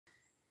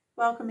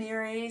Welcome,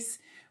 Aries.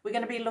 We're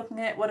going to be looking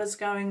at what is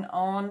going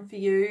on for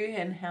you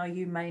and how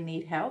you may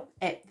need help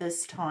at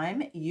this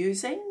time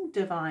using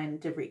divine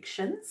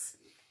directions.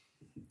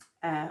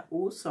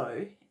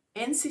 Also,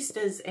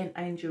 ancestors and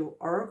angel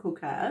oracle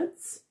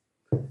cards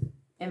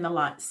and the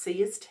Light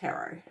Seers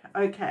Tarot.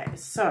 Okay,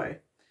 so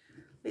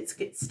let's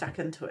get stuck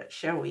into it,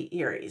 shall we,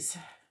 Aries?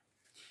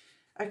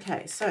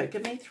 Okay, so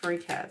give me 3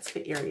 cards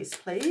for Aries,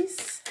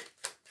 please.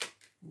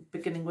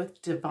 Beginning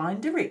with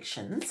divine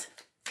directions.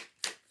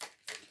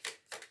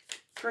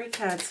 3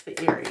 cards for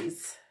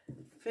Aries.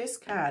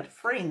 First card,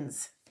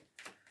 friends.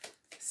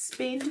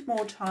 Spend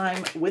more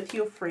time with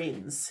your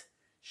friends.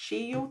 Share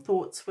your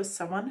thoughts with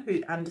someone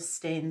who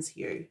understands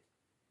you.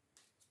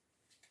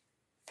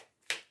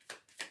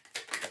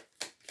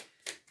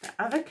 The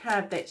other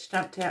card that's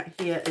jumped out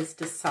here is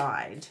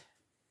decide.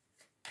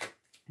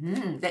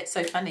 That's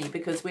so funny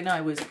because when I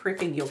was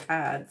prepping your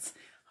cards,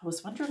 I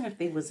was wondering if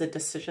there was a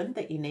decision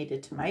that you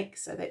needed to make.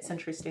 So that's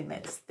interesting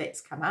that's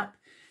come up.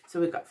 So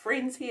we've got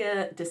friends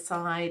here,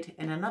 decide,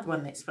 and another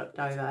one that's flipped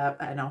over,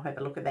 and I'll have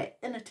a look at that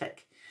in a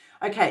tick.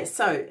 Okay,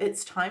 so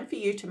it's time for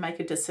you to make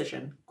a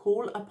decision.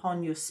 Call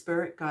upon your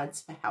spirit guides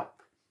for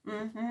help.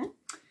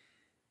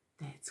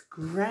 That's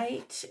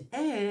great.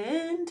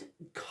 And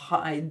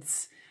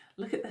guides.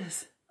 Look at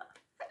this. I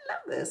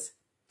love this.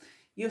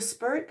 Your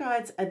spirit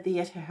guides are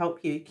there to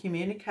help you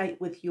communicate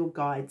with your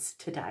guides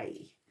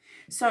today.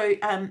 So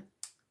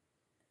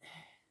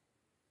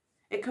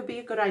it could be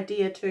a good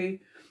idea to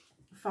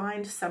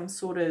find some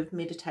sort of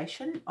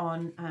meditation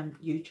on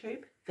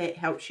YouTube that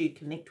helps you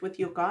connect with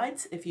your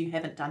guides if you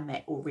haven't done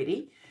that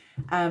already.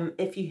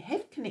 If you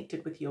have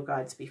connected with your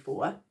guides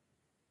before,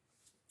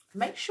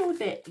 make sure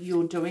that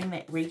you're doing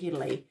that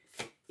regularly,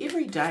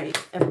 every day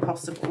if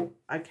possible,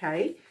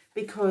 okay?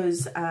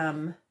 Because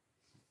I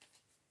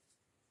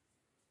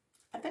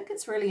think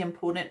it's really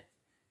important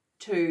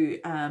to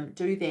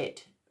do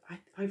that.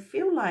 I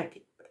feel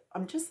like,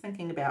 I'm just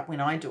thinking about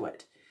when I do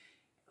it,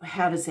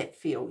 how does that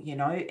feel, you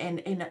know? And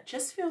it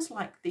just feels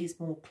like there's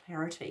more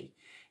clarity.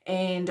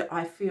 And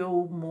I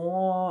feel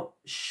more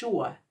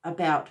sure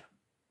about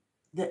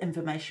the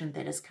information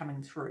that is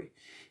coming through.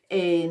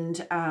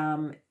 And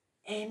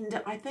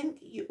I think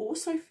you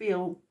also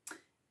feel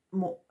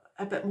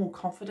a bit more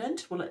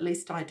confident. Well, at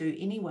least I do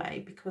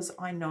anyway, because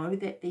I know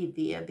that they're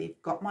there.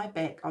 They've got my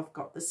back. I've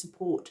got the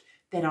support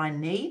that I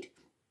need.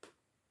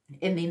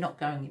 And they're not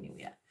going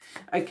anywhere.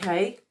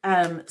 Okay,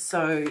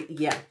 so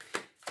yeah.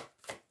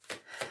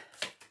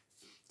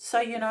 So,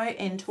 you know,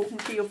 and talking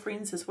to your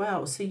friends as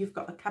well. So you've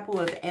got a couple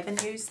of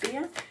avenues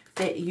there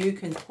that you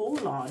can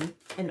call on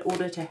in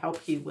order to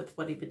help you with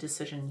whatever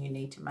decision you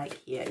need to make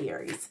here,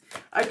 Aries.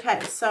 Okay,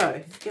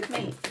 so give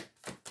me,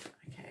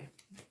 okay,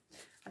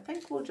 I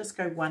think we'll just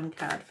go 1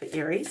 card for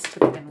Aries to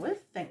begin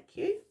with. Thank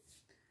you.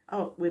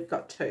 Oh, we've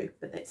got 2,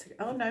 but that's,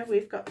 oh no,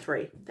 we've got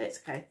 3. That's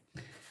okay.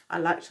 I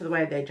liked the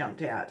way they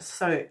jumped out.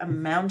 So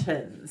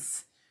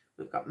mountains.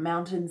 We've got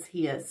mountains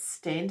here.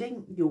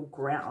 Standing your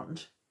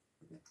ground.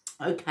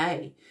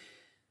 Okay.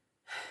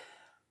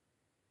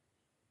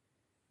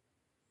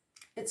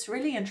 It's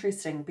really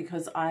interesting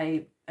because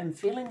I am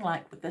feeling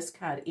like with this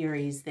card,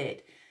 Aries,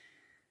 that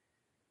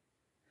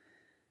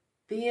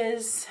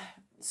there's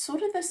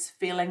sort of this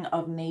feeling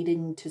of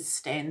needing to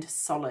stand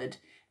solid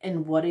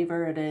in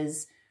whatever it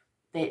is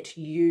that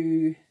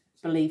you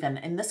believe in.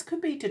 And this could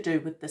be to do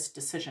with this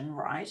decision,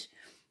 right?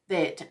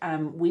 That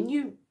when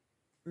you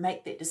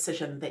make that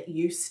decision, that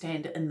you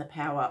stand in the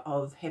power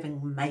of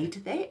having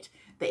made that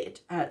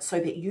so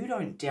that you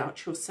don't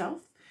doubt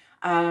yourself.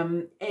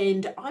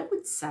 And I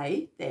would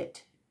say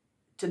that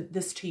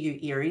to you,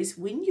 Aries,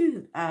 when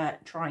you are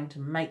trying to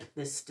make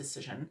this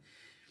decision,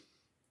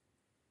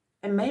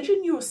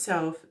 imagine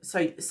yourself,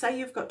 so say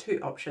you've got 2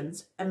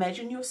 options,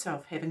 imagine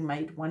yourself having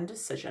made one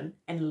decision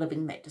and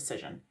living that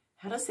decision.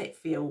 How does that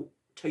feel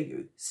to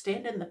you?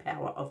 Stand in the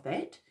power of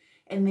that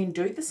and then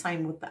do the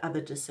same with the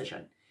other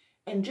decision.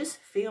 And just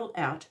feel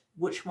out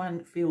which one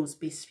feels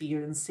best for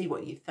you and see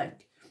what you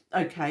think.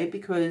 Okay,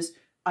 because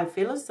I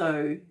feel as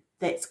though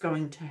that's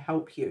going to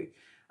help you.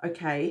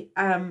 Okay,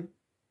 the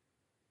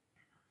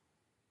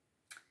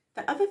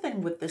other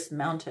thing with this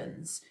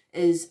mountains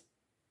is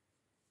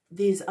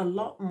there's a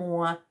lot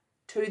more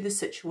to the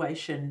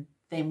situation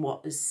than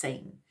what is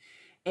seen.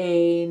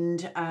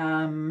 And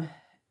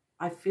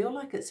I feel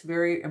like it's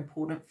very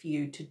important for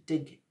you to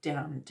dig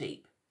down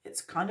deep.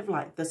 It's kind of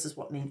like this is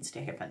what needs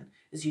to happen,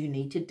 is you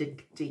need to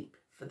dig deep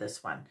for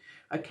this one,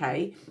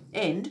 okay?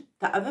 And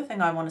the other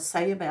thing I want to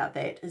say about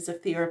that is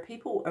if there are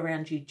people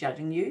around you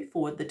judging you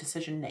for the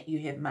decision that you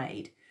have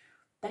made,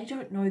 they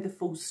don't know the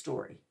full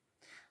story,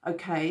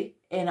 okay?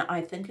 And I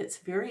think it's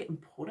very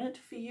important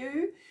for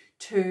you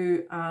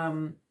to,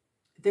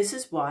 this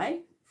is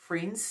why,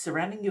 friends,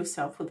 surrounding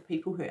yourself with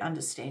people who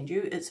understand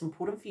you, it's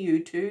important for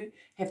you to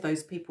have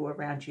those people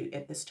around you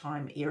at this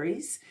time,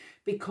 Aries,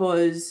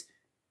 because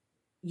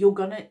you're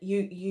gonna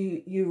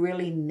you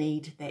really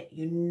need that.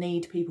 You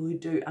need people who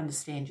do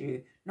understand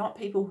you not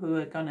people who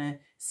are going to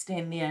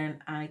stand there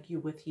and argue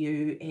with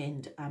you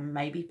and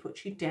maybe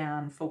put you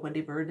down for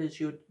whatever it is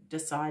you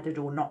decided,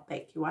 or not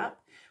back you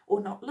up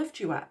or not lift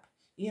you up,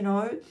 you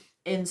know.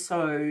 And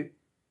so,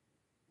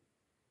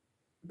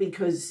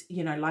 because,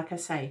 you know, like I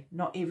say,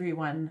 not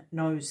everyone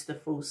knows the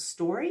full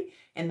story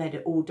and they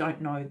all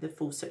don't know the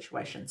full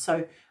situation.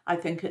 So I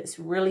think it's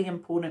really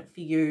important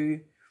for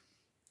you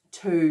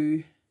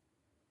to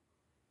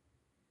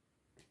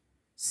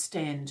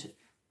stand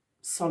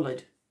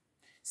solid.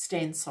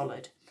 Stand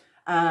solid.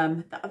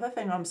 The other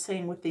thing I'm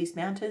seeing with these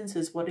mountains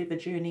is whatever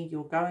journey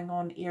you're going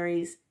on,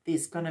 Aries,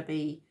 there's going to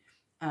be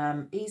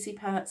easy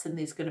parts and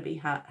there's going to be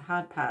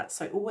hard parts.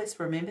 So always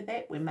remember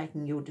that when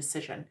making your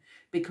decision,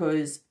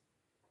 because,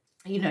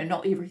 you know,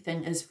 not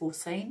everything is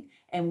foreseen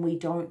and we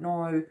don't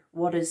know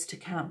what is to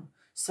come.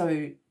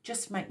 So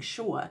just make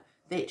sure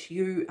that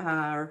you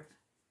are,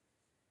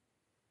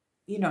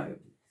 you know,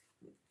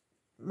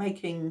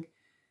 making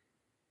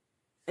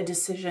a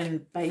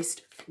decision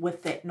based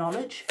with that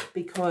knowledge,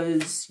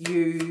 because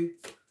you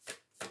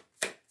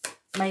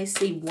may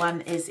see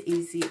one as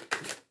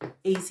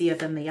easier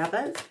than the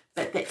other,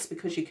 but that's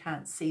because you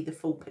can't see the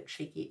full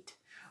picture yet.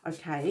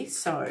 Okay,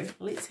 so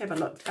let's have a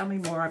look. Tell me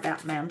more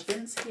about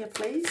mountains here,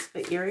 please,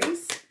 for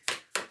Aries.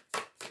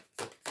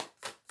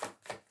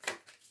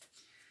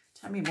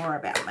 Tell me more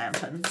about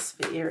mountains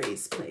for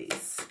Aries,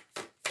 please.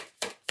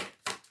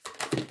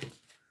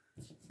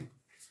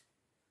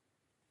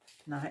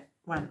 No,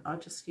 one. I'll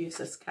just use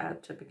this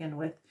card to begin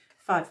with.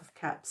 5 of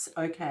Cups.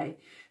 Okay,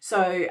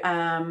 so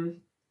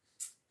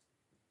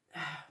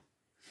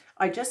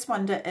I just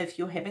wonder if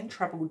you're having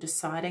trouble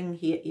deciding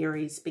here,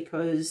 Aries,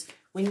 because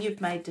when you've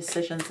made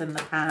decisions in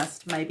the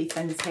past, maybe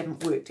things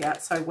haven't worked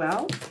out so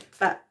well.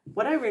 But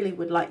what I really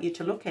would like you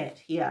to look at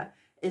here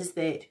is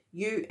that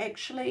you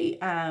actually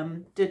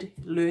did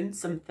learn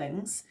some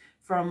things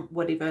from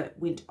whatever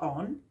went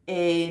on.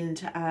 And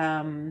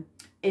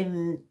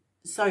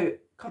so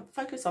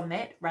focus on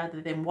that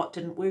rather than what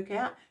didn't work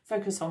out.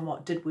 Focus on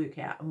what did work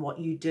out and what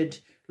you did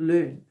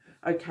learn.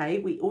 Okay,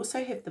 we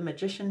also have the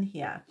Magician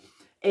here.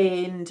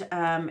 And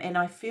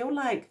I feel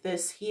like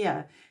this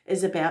here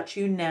is about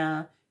you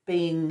now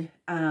being,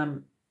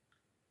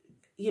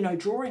 you know,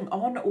 drawing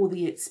on all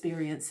the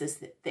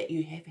experiences that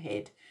you have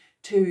had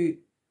to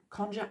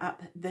conjure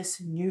up this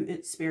new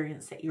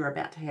experience that you're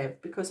about to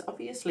have. Because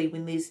obviously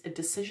when there's a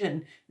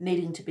decision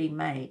needing to be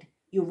made,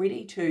 you're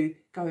ready to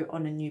go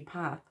on a new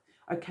path,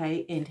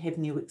 okay, and have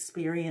new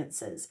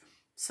experiences.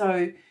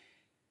 So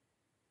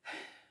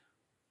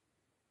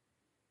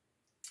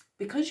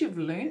because you've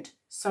learnt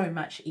so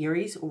much,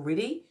 Aries,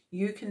 already,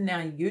 you can now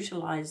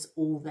utilize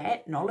all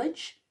that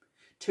knowledge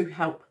to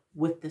help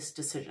with this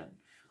decision,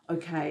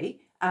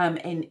 okay?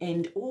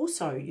 And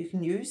also you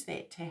can use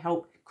that to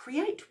help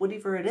create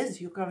whatever it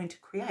is you're going to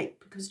create,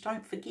 because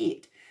don't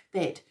forget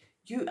that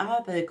you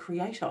are the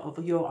creator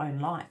of your own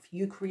life.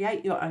 You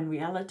create your own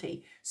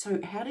reality. So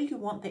how do you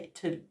want that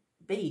to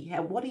be?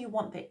 What do you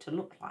want that to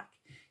look like?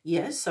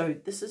 Yeah, so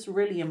this is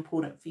really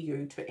important for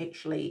you to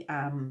actually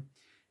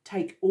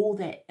take all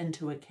that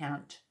into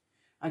account,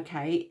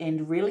 okay,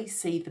 and really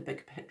see the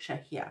big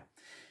picture here.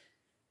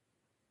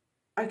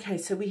 Okay,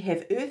 so we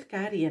have Earth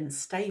Guardian,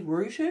 stay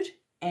rooted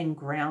and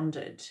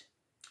grounded.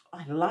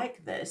 I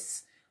like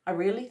this. I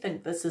really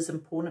think this is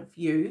important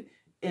for you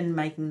in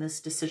making this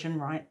decision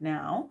right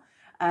now.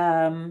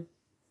 I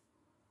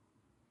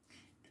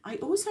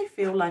also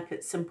feel like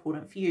it's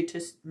important for you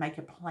to make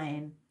a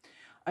plan,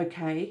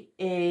 okay,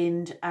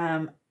 and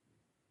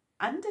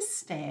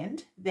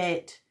understand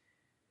that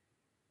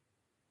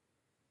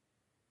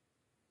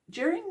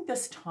during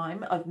this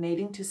time of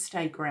needing to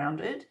stay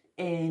grounded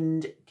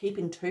and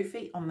keeping 2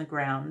 feet on the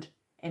ground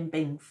and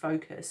being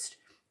focused,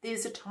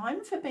 there's a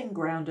time for being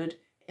grounded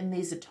and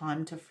there's a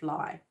time to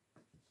fly.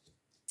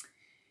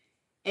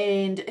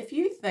 And if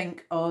you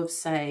think of,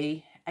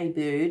 say, a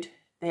bird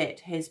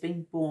that has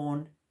been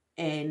born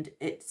and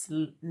it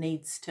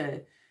needs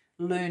to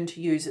learn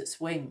to use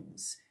its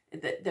wings,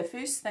 the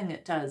first thing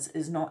it does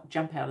is not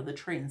jump out of the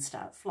tree and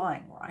start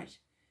flying, right?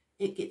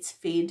 It gets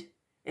fed.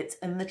 It's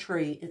in the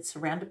tree, it's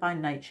surrounded by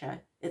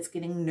nature, it's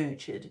getting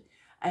nurtured,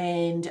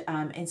 and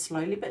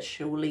slowly but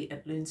surely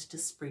it learns to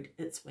spread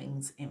its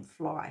wings and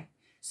fly.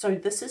 So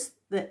this is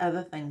the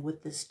other thing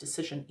with this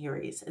decision,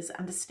 Aries, is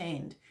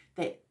understand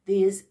that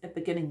there's a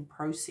beginning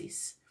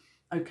process,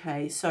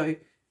 okay? So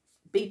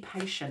be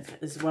patient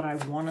is what I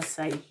want to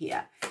say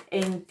here,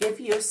 and give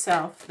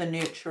yourself the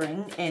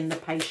nurturing and the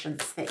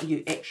patience that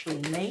you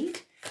actually need,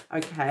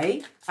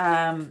 okay?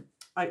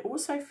 I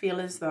also feel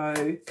as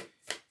though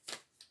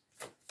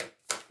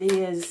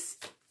there's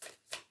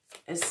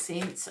a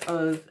sense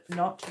of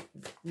not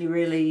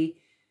really,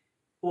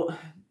 or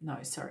no,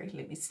 sorry,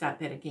 let me start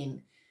that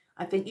again.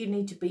 I think you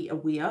need to be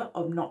aware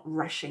of not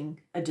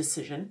rushing a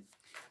decision.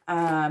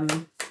 I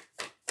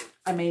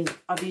mean,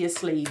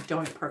 obviously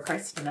don't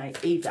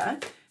procrastinate either,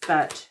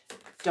 but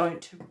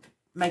don't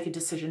make a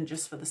decision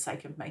just for the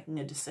sake of making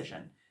a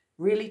decision.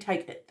 Really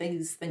take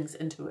these things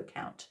into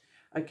account,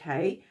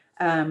 okay?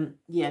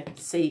 Yeah,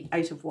 see,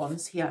 8 of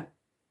Wands here.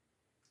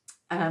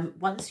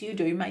 Once you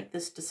do make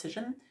this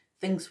decision,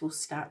 things will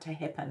start to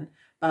happen.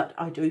 But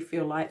I do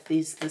feel like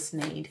there's this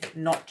need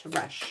not to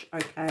rush,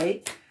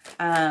 okay?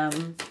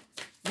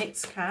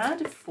 Next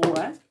card,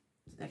 4.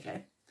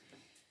 Okay.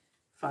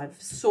 5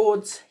 of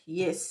Swords.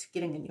 Yes,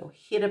 getting in your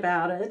head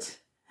about it,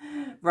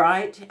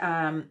 right?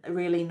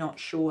 Really not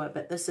sure.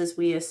 But this is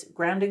where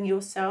grounding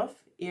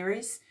yourself,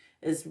 Aries,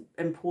 is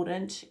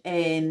important.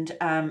 And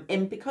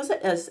because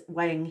it is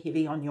weighing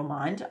heavy on your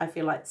mind, I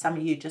feel like some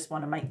of you just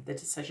want to make the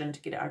decision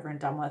to get it over and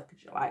done with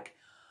because you're like,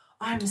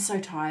 I'm so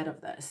tired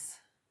of this.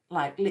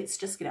 Like, let's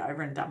just get it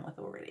over and done with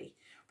already.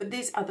 But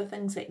there's other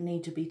things that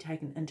need to be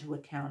taken into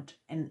account,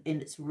 and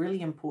it's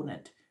really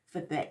important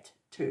for that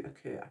to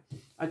occur.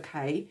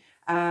 Okay.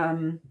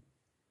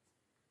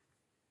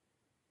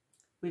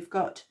 We've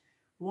got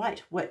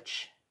White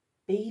Witch,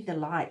 be the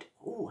light.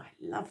 Oh, I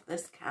love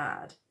this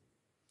card.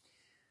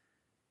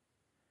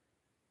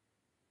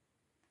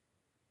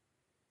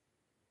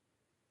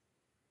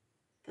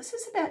 This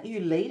is about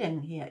you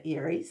leading here,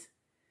 Aries.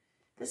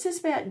 This is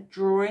about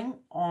drawing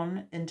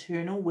on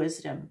internal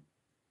wisdom.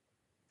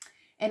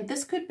 And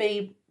this could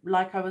be,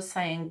 like I was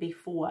saying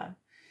before,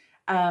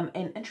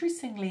 and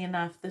interestingly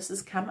enough, this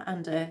has come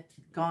under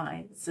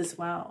guides as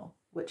well,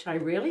 which I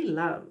really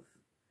love.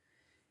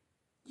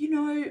 You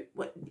know,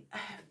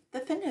 the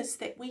thing is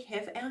that we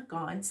have our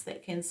guides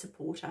that can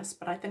support us,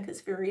 but I think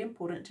it's very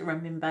important to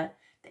remember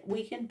that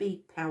we can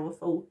be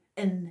powerful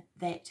in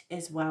that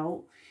as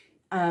well.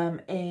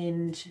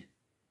 And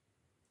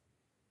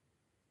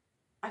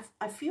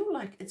I feel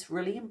like it's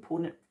really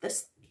important.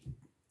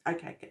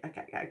 Okay.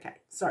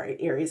 Sorry,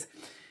 Aries.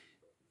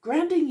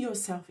 Grounding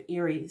yourself,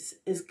 Aries,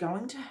 is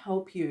going to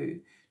help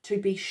you to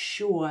be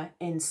sure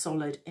and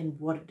solid in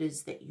what it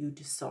is that you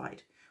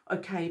decide.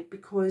 Okay,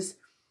 because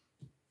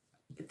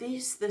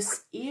there's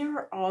this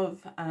air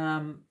of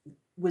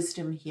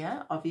wisdom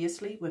here,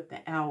 obviously, with the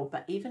owl.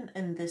 But even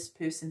in this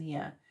person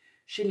here,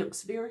 she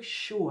looks very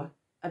sure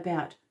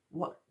about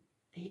what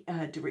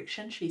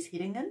direction she's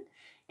heading in.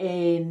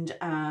 And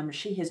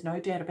she has no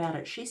doubt about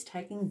it. She's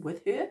taking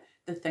with her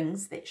the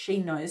things that she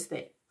knows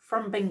that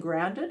from being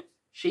grounded,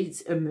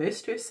 she's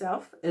immersed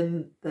herself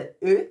in the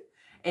earth,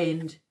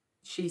 and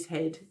she's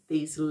had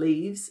these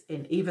leaves,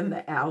 and even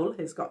the owl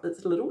has got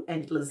its little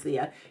antlers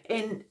there.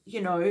 And,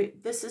 you know,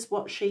 this is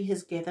what she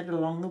has gathered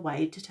along the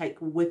way to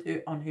take with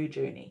her on her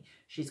journey.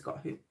 She's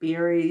got her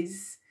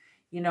berries,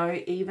 you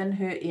know, even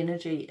her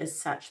energy is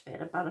such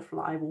that a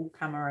butterfly will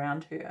come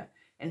around her.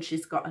 And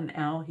she's got an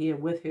owl here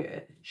with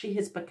her. She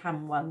has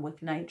become one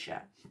with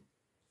nature.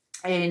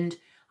 And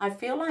I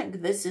feel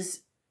like this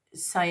is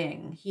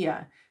saying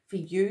here, for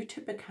you to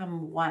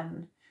become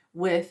one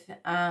with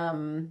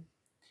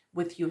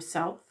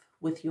yourself,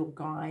 with your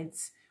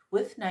guides,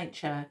 with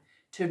nature,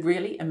 to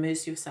really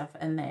immerse yourself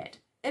in that.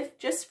 If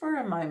just for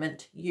a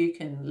moment you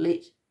can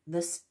let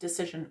this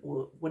decision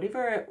or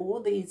whatever, all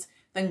these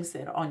things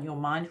that are on your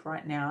mind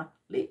right now,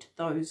 let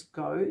those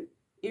go,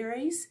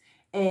 Aries,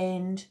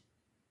 and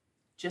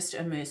just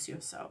immerse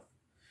yourself.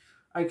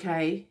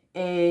 Okay,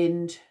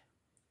 and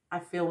I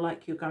feel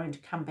like you're going to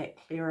come back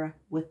clearer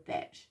with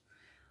that.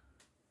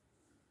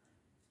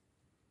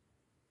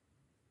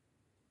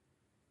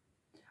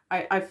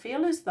 I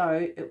feel as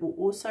though it will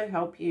also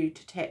help you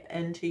to tap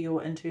into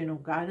your internal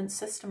guidance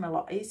system a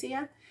lot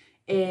easier.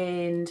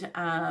 And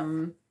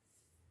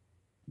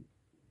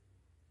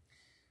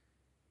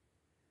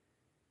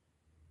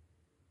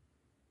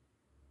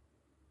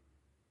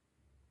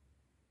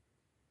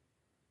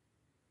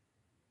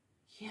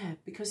yeah,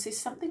 because there's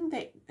something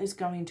that is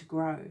going to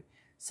grow.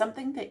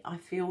 Something that I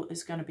feel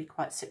is going to be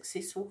quite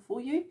successful for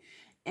you.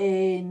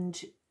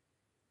 And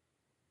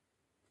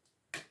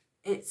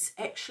it's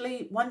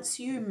actually, once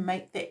you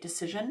make that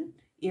decision,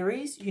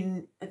 Aries,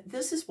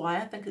 this is why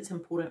I think it's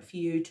important for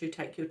you to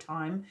take your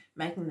time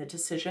making the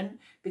decision,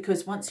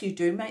 because once you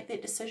do make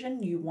that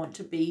decision, you want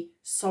to be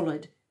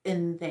solid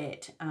in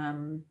that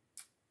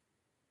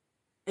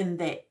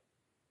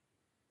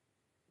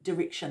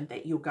direction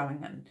that you're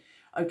going in,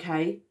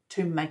 okay,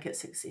 to make it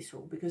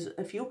successful. Because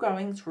if you're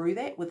going through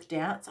that with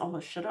doubts,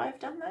 oh, should I have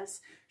done this?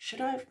 Should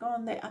I have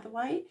gone that other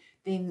way?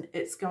 Then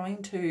it's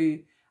going to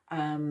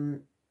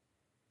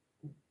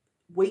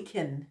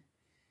weaken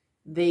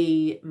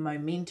the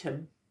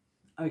momentum,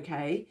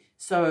 okay?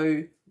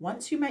 So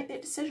once you make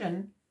that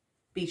decision,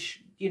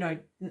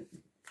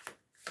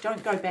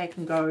 don't go back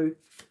and go,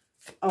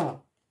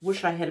 oh,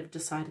 wish I had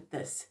decided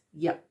this.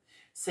 Yep.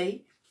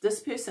 See, this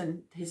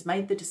person has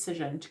made the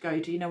decision to go,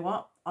 do you know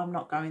what? I'm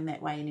not going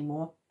that way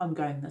anymore. I'm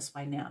going this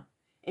way now.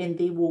 And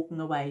they're walking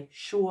away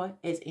sure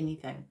as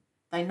anything.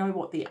 They know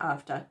what they're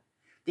after.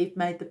 They've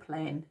made the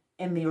plan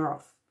and they're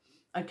off.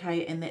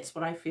 Okay, and that's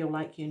what I feel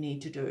like you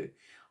need to do.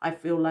 I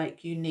feel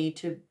like you need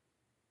to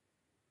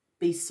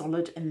be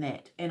solid in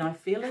that. And I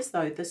feel as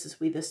though this is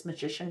where this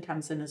magician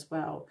comes in as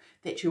well,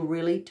 that you're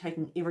really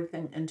taking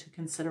everything into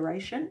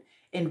consideration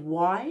and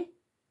why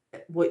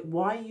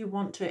you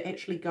want to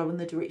actually go in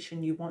the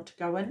direction you want to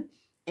go in,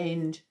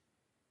 and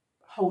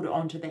hold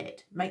on to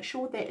that. Make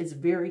sure that is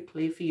very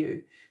clear for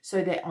you,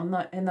 so that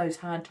in those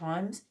hard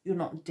times, you're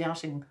not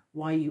doubting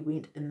why you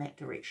went in that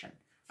direction.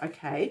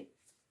 Okay.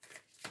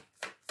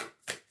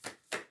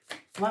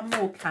 One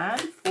more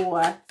card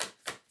for,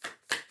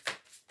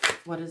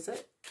 what is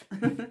it?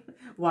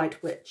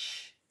 White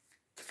Witch.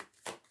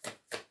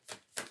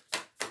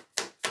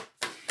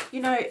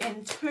 You know,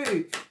 and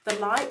two, the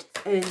light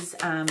is,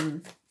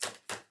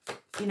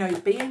 you know,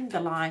 being the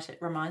light, it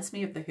reminds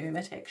me of the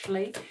Hermit,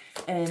 actually,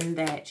 in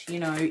that, you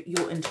know,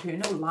 your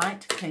internal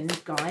light can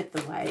guide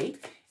the way,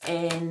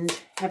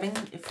 and having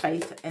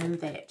faith in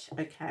that,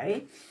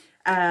 okay?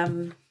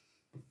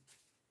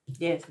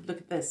 Yeah, look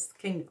at this,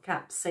 King of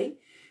Cups, see?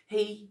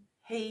 He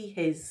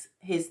has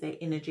that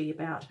energy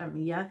about him,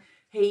 yeah?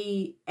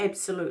 He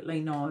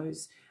absolutely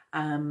knows,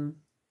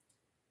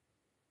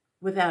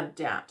 without a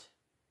doubt,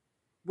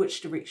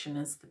 which direction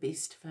is the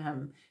best for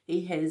him.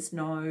 He has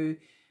no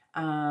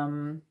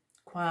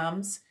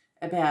qualms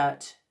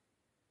about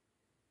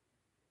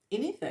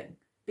anything,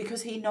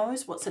 because he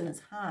knows what's in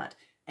his heart.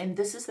 And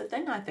this is the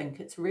thing, I think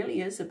it really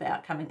is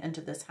about coming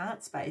into this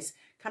heart space,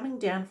 coming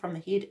down from the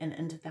head and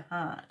into the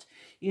heart,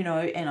 you know.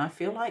 And I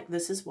feel like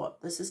this is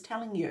what this is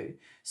telling you,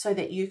 so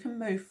that you can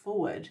move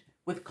forward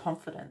with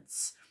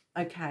confidence,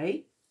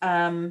 okay?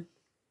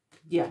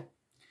 Yeah,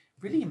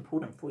 really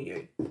important for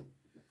you.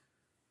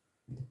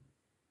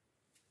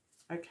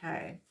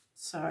 Okay,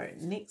 so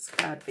next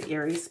card for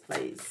Aries,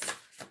 please.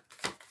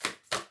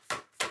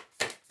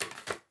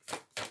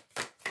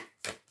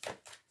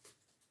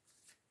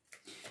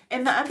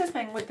 And the other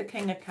thing with the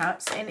King of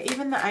Cups and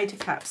even the Eight of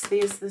Cups,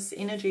 there's this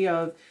energy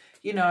of,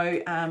 you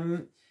know,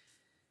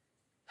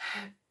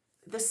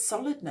 the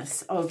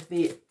solidness of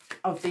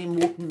them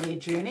walking their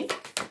journey.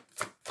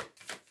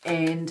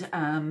 And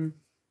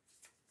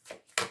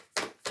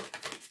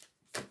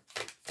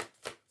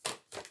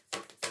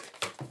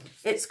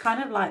it's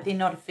kind of like they're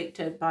not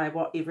affected by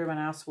what everyone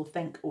else will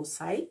think or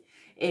say.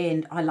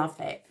 And I love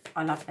that.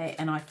 I love that.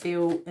 And I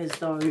feel as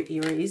though,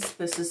 Aries,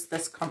 this is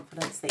this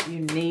confidence that you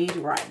need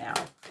right now.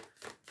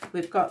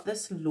 We've got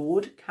this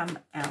Lord come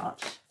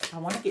out. I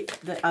want to get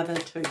the other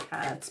two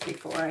cards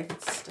before I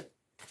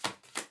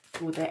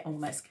well, that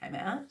almost came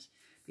out.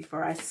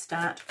 Before I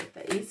start with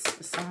these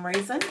for some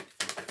reason.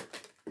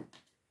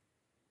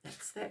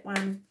 That's that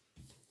one.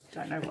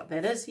 Don't know what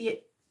that is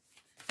yet.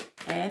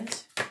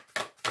 And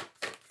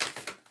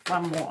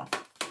one more.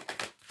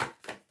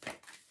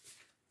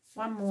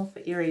 One more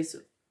for Aries.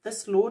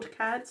 This Lord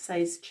card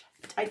says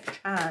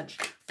take charge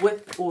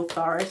with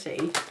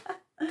authority.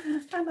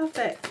 I love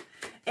that.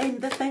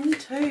 And the thing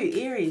too,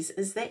 Aries,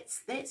 is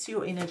that's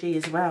your energy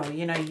as well.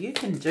 You know, you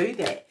can do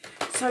that.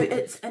 So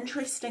it's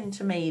interesting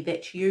to me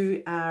that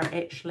you are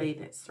actually,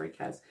 that's three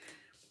cards,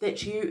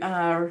 that you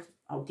are,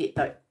 I'll get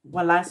the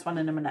last one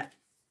in a minute,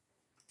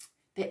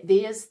 that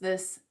there's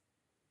this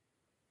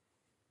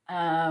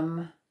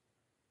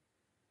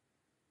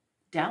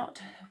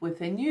doubt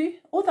within you,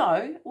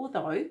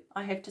 although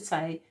I have to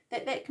say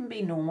that can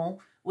be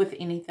normal with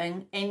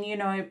anything. And, you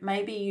know,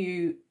 maybe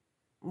you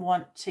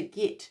want to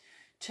get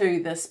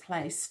to this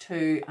place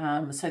to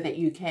so that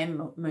you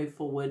can move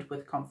forward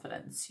with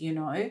confidence, you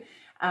know.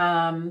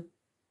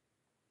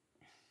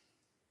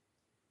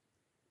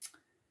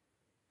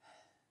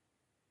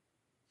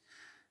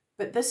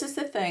 But this is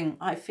the thing,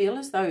 I feel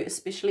as though,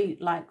 especially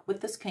like with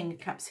this King of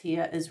Cups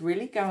here, is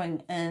really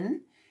going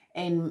in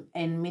and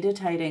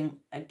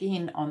meditating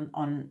again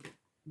on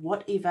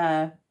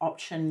whatever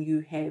option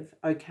you have,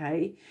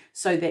 okay?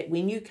 So that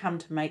when you come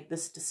to make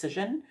this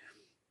decision,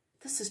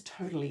 this is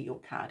totally your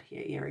card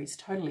here, Aries,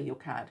 totally your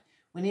card.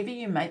 Whenever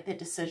you make that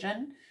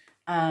decision,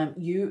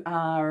 you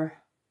are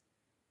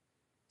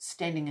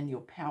standing in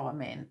your power,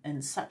 man,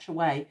 in such a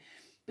way.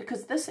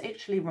 Because this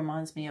actually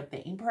reminds me of the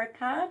Emperor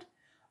card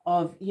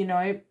of, you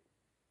know,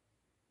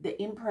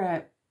 the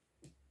Emperor,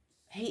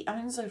 he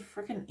owns a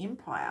freaking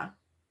empire.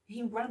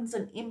 He runs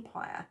an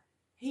empire.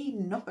 He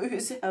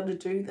knows how to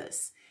do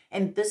this.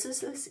 And this is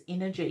this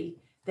energy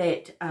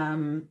that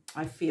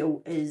I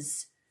feel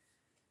is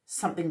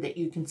something that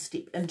you can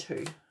step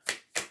into.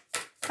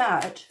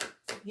 But,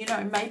 you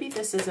know, maybe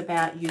this is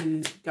about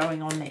you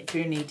going on that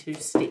journey to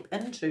step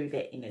into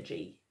that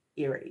energy,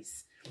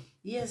 Aries.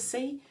 Yeah,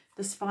 see,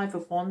 this Five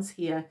of Wands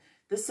here,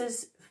 this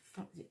is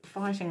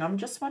fighting. I'm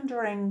just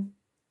wondering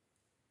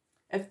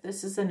if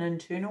this is an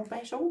internal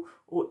battle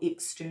or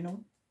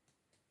external.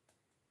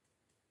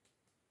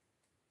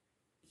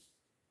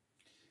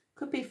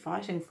 Could be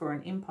fighting for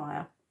an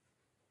empire,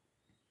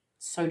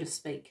 so to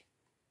speak.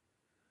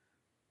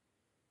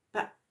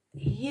 But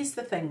here's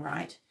the thing,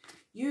 right?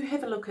 You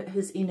have a look at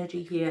his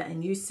energy here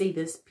and you see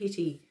this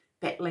petty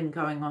battling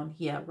going on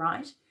here,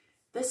 right?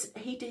 This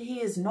he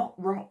is not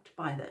rocked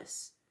by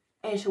this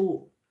at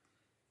all.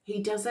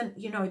 He doesn't,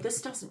 you know,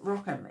 this doesn't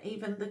rock him.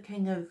 Even the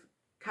King of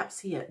Cups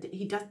here,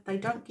 they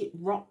don't get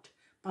rocked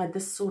by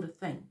this sort of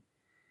thing.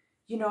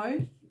 You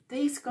know,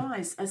 these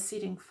guys are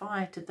setting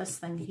fire to this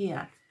thing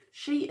here.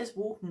 She is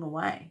walking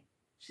away.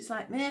 She's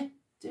like, man,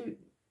 dude,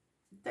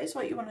 that's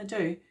what you want to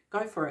do.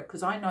 go for it,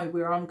 because I know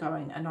where I'm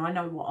going and I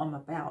know what I'm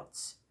about,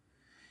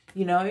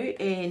 you know.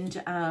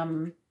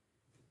 And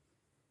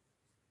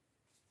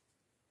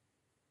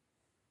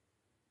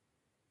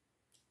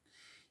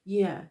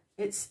yeah,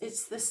 it's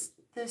this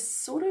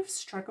sort of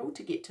struggle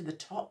to get to the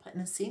top,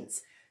 in a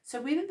sense.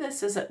 So whether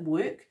this is at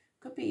work,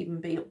 could be even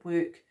be at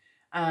work,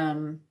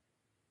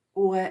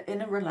 or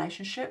in a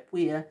relationship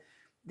where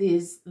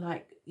there's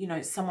like, you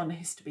know, someone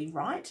has to be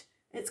right.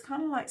 It's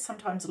kind of like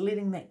sometimes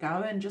letting that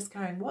go and just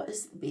going, what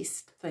is the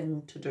best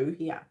thing to do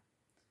here?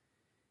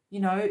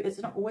 You know, it's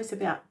not always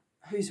about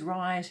who's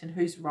right and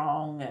who's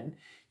wrong and,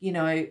 you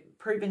know,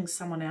 proving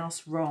someone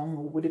else wrong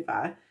or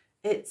whatever.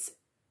 It's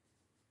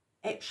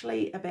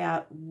actually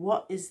about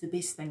what is the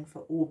best thing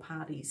for all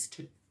parties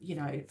to, you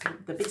know,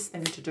 the best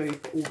thing to do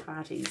for all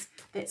parties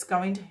that's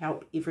going to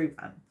help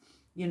everyone,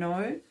 you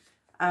know.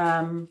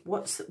 How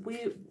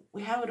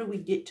do we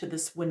get to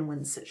this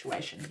win-win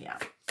situation here?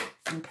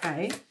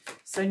 Okay,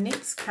 so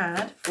next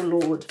card for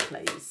Lord,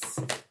 please.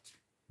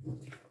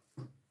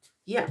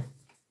 Yeah,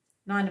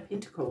 Nine of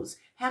Pentacles.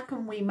 How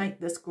can we make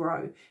this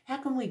grow? How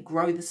can we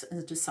grow this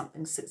into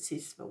something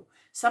successful?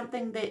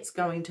 Something that's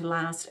going to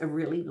last a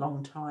really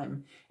long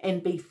time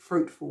and be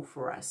fruitful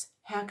for us.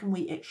 How can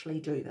we actually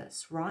do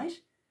this, right?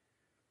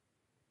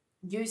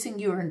 Using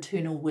your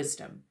internal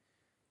wisdom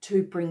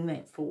to bring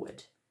that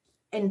forward.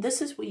 And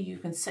this is where you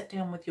can sit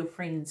down with your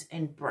friends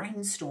and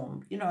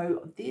brainstorm. You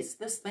know, there's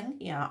this thing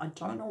here. I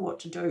don't know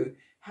what to do.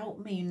 Help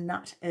me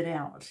nut it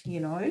out, you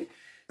know.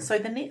 So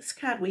the next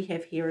card we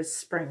have here is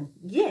Spring.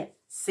 Yeah,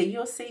 see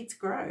your seeds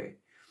grow.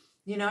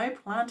 You know,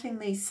 planting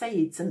these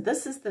seeds. And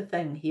this is the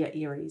thing here,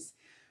 Aries.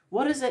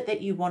 What is it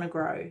that you want to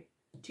grow?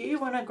 Do you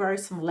want to grow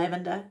some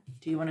lavender?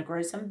 Do you want to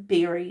grow some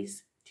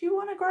berries? Do you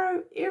want to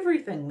grow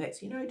everything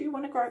that's, you know, do you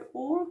want to grow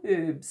all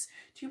herbs?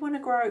 Do you want to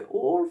grow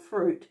all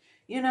fruit?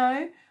 You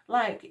know,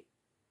 like,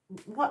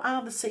 what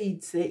are the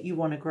seeds that you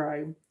want to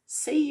grow?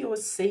 See your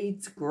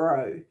seeds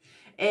grow.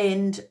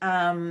 And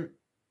I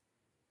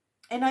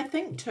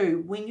think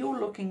too, when you're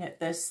looking at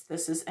this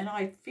is, and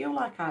I feel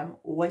like I'm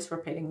always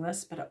repeating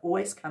this, but it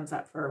always comes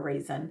up for a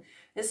reason,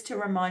 is to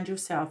remind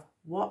yourself,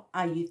 what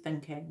are you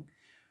thinking?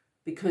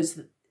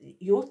 Because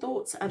your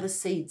thoughts are the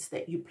seeds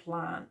that you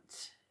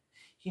plant,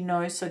 you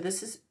know. So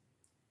this is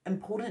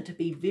important to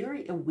be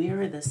very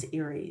aware of this,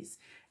 Aries.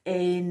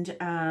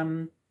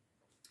 And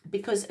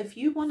because if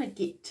you want to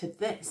get to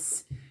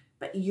this,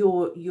 but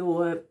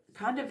you're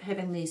kind of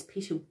having these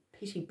petty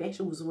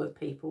battles with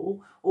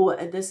people, or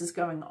this is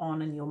going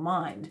on in your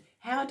mind,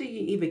 how do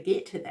you ever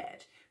get to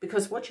that?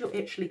 Because what you're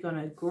actually going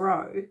to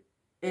grow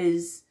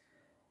is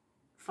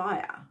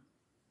fire.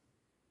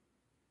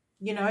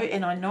 You know,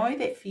 and I know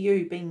that for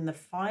you being the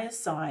fire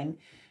sign,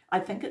 I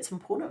think it's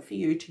important for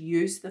you to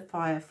use the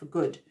fire for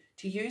good,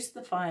 to use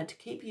the fire to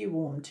keep you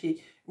warm, to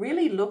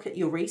really look at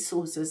your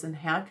resources and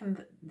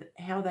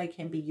how they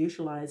can be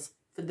utilized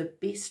for the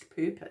best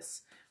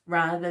purpose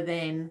rather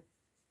than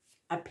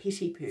a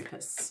petty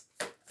purpose.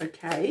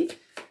 Okay,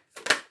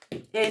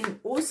 and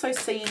also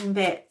seeing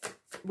that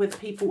with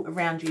people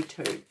around you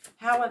too.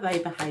 How are they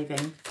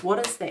behaving?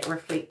 What is that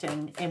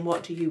reflecting? And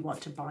what do you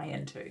want to buy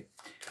into?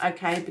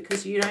 Okay,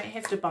 because you don't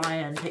have to buy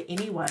into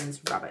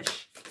anyone's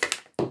rubbish,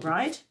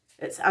 right?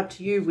 It's up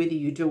to you whether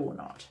you do or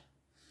not.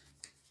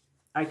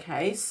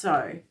 Okay,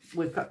 so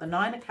we've got the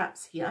Nine of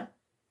Cups here.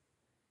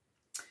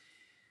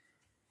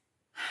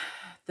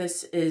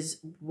 This is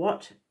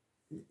what,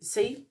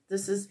 see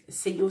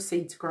your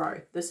seeds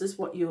grow. This is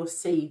what your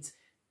seeds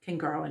can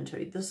grow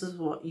into. This is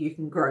what you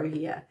can grow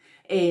here.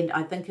 And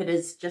I think it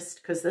is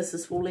just because this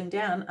is falling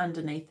down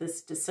underneath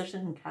this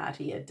decision card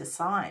here.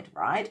 Decide,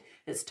 right?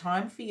 It's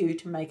time for you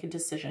to make a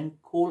decision.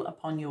 Call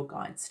upon your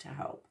guides to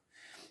help.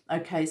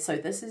 Okay, so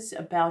this is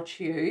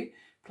about you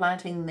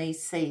planting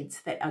these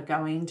seeds that are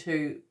going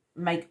to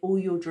make all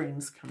your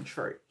dreams come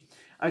true.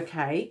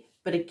 Okay,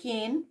 but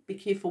again, be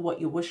careful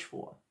what you wish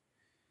for.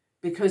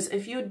 Because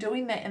if you're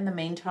doing that in the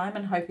meantime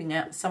and hoping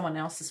out someone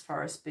else's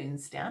forest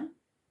burns down,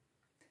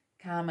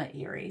 karma,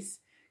 Aries.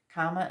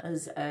 Karma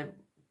is a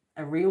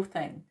real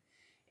thing.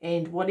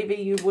 And whatever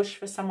you wish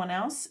for someone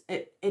else,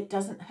 it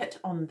doesn't hit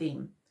on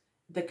them.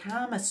 The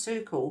karma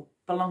circle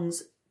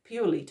belongs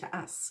purely to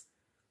us.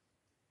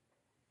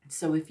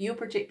 So if you're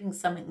projecting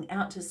something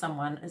out to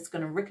someone, it's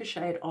going to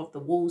ricochet off the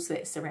walls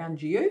that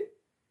surround you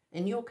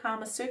in your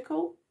karma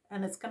circle,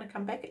 and it's going to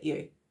come back at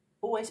you.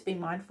 Always be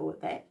mindful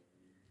of that.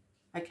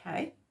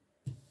 Okay?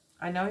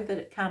 I know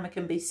that karma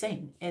can be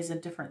seen as a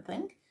different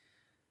thing,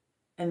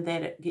 and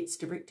that it gets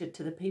directed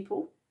to the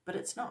people, but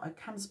it's not. It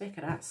comes back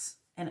at us,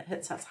 and it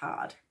hits us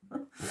hard.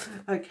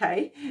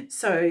 Okay,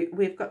 so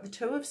we've got the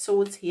Two of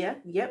Swords here.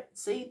 Yep,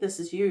 see, this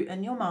is you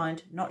in your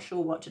mind, not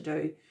sure what to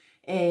do.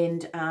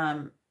 And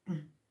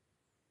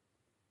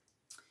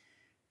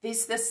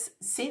there's this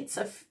sense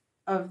of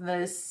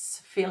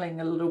this feeling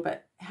a little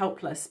bit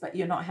helpless, but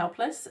you're not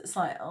helpless. It's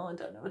like, oh, I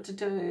don't know what to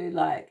do.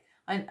 Like,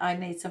 I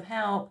need some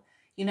help,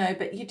 you know,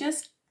 but you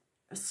just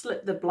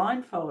slip the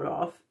blindfold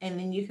off, and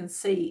then you can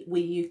see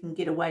where you can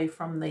get away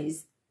from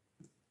these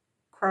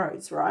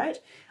crows, right?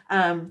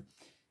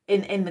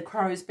 and the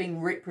crows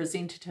being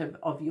representative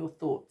of your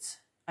thoughts.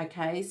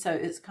 Okay, so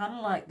it's kind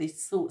of like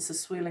these thoughts are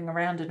swirling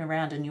around and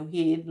around in your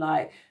head,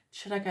 like,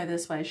 should I go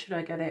this way? Should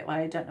I go that way?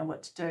 I don't know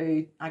what to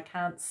do. I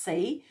can't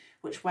see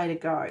which way to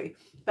go.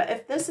 But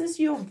if this is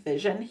your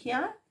vision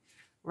here,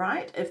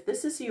 right? If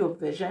this is your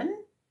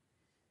vision,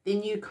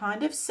 then you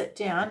kind of sit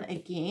down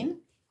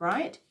again,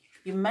 right?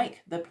 You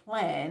make the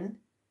plan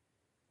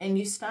and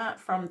you start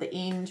from the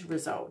end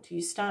result.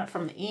 You start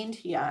from the end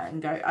here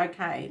and go,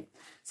 okay,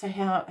 so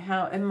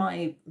how in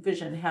my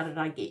vision, how did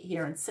I get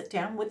here? And sit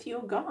down with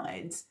your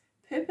guides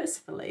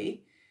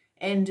purposefully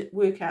and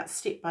work out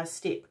step by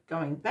step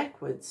going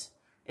backwards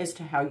as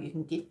to how you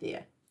can get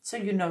there. So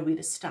you know where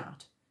to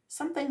start.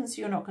 Some things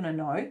you're not going to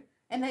know,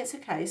 and that's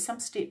okay. Some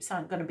steps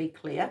aren't going to be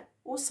clear,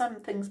 or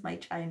some things may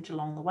change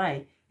along the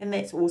way, and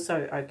that's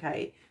also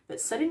okay. But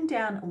sitting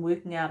down and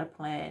working out a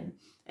plan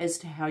as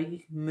to how you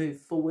can move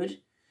forward,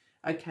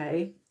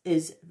 okay,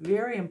 is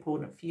very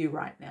important for you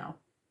right now.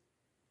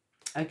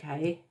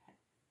 Okay.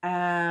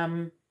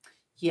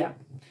 Yeah.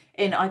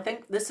 And I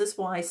think this is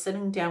why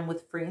sitting down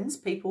with friends,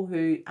 people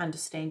who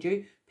understand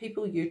you,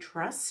 people you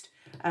trust,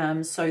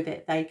 so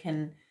that they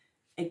can,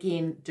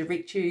 again,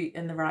 direct you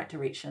in the right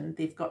direction.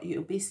 They've got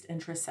your best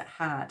interests at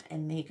heart,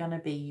 and they're going to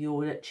be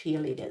your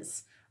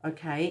cheerleaders.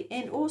 Okay.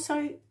 And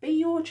also be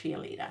your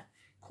cheerleader.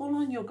 Call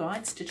on your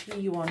guides to cheer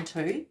you on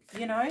too,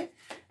 you know,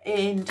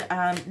 and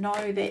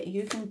know that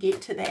you can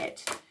get to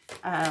that.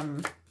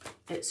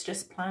 It's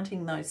just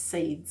planting those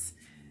seeds,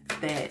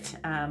 that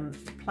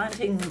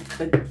planting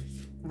the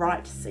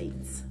right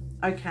seeds.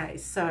 Okay,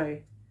 so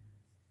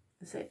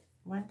is that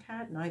one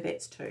card? No,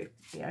 that's two.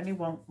 We only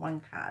want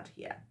one card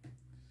here.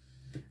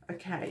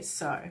 Okay,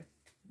 so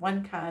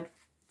one card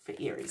for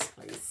Aries,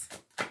 please.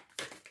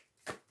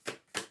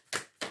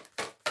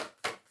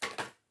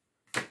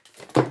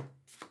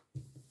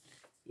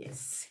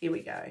 Yes, here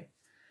we go.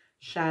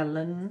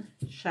 Shaolin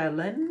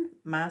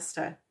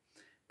Master.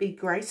 Be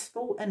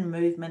graceful in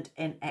movement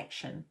and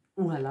action.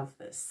 Oh, I love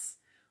this.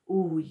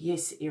 Oh,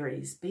 yes,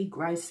 Aries. Be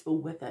graceful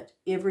with it.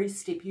 Every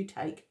step you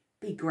take,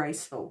 be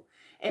graceful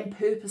and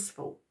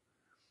purposeful.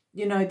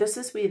 You know, this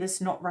is where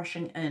this not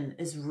rushing in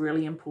is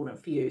really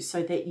important for you,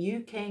 so that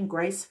you can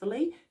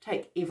gracefully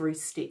take every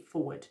step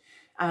forward.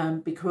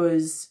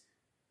 Because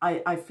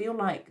I feel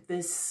like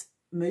this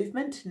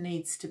movement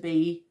needs to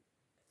be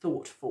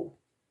thoughtful.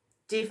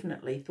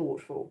 Definitely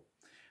thoughtful.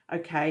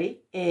 Okay,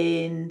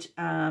 and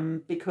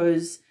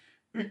because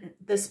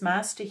this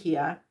master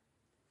here,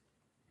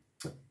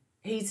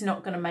 he's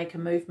not going to make a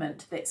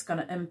movement that's going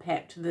to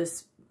impact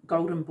this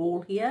golden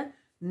ball here,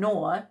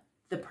 nor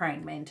the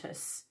praying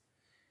mantis.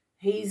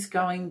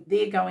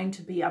 They're going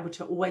to be able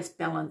to always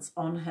balance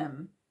on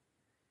him,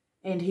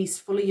 and he's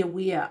fully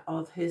aware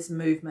of his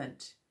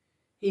movement.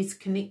 He's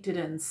connected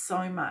in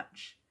so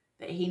much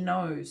that he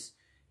knows.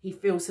 He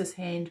feels his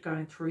hand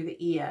going through the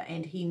ear,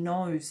 and he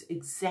knows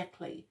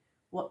exactly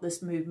what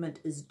this movement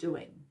is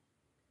doing.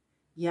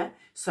 Yeah,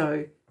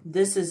 so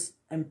this is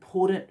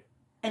important,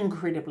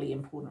 incredibly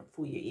important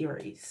for you,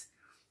 Aries.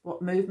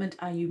 What movement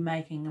are you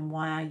making, and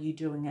why are you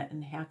doing it,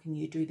 and how can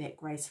you do that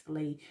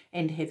gracefully,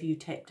 and have you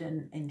tapped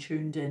in and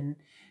tuned in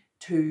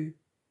to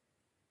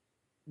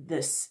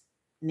this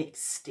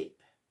next step,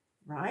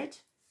 right?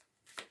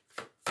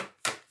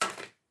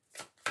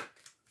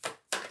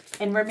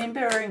 And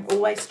remembering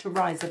always to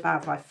rise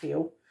above, I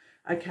feel.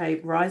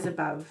 Okay, rise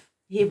above.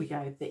 Here we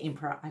go, the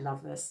Emperor. I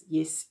love this.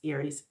 Yes,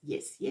 Aries.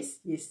 Yes, yes,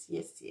 yes,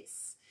 yes,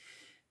 yes.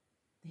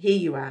 Here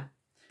you are,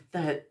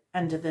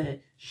 under the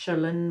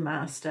Shaolin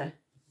Master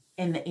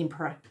and the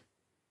Emperor.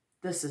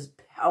 This is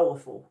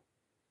powerful.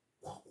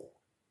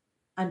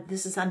 And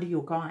this is under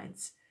your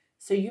guides.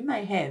 So you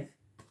may have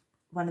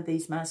one of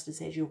these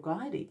masters as your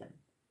guide even.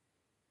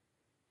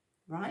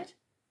 Right?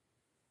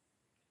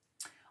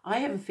 I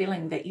have a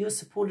feeling that you're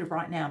supported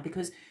right now,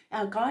 because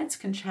our guides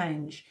can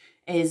change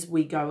as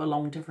we go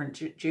along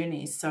different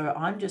journeys. So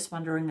I'm just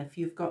wondering if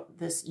you've got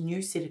this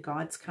new set of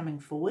guides coming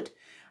forward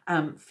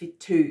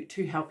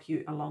to help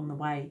you along the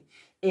way.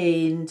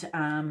 And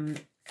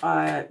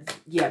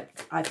yeah,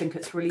 I think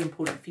it's really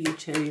important for you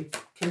to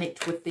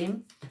connect with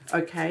them,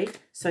 okay,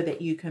 so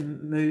that you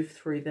can move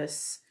through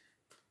this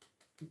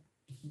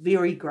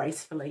very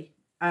gracefully.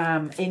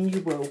 And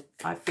you will.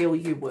 I feel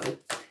you will.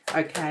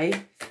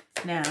 Okay.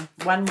 Now,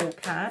 one more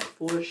card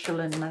for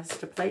Shaolin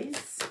Master,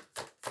 please.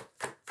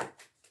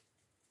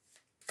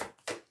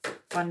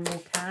 One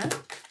more card.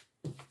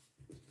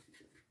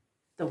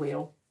 The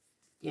wheel.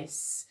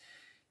 Yes.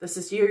 This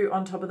is you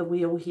on top of the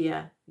wheel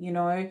here, you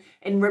know.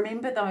 And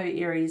remember though,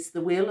 Aries,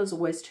 the wheel is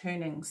always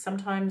turning.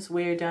 Sometimes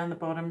we're down the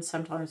bottom,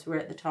 sometimes we're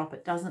at the top.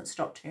 It doesn't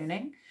stop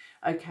turning,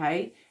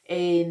 okay?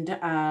 And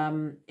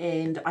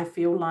I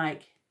feel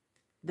like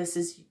this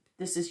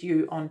is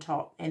you on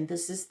top, and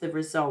this is the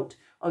result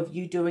of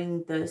you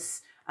doing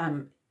this,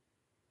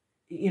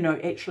 you know,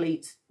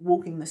 actually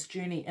walking this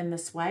journey in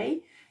this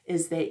way,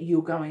 is that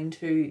you're going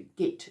to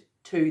get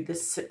to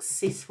this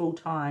successful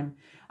time,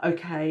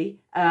 okay?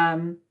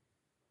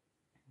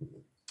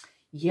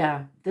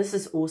 Yeah, this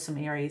is awesome,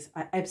 Aries.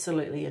 I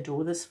absolutely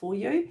adore this for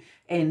you,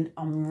 and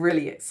I'm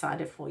really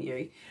excited for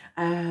you.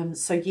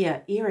 So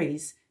yeah,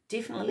 Aries,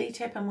 definitely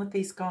tap in with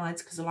these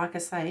guides, because like I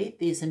say,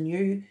 there's a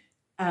new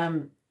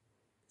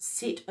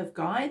set of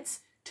guides,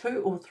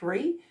 2 or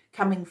 3,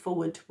 coming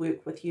forward to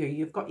work with you.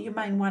 You've got your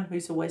main one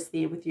who's always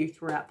there with you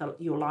throughout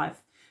your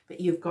life, but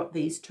you've got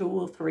these 2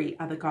 or 3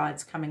 other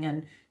guides coming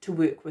in to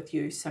work with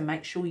you. So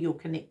make sure you're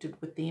connected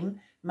with them.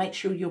 Make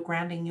sure you're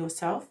grounding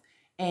yourself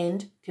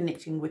and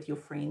connecting with your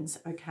friends,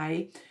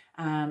 okay?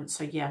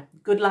 So yeah,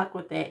 good luck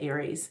with that,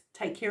 Aries.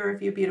 Take care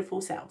of your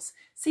beautiful selves.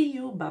 See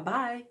you.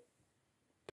 Bye-bye.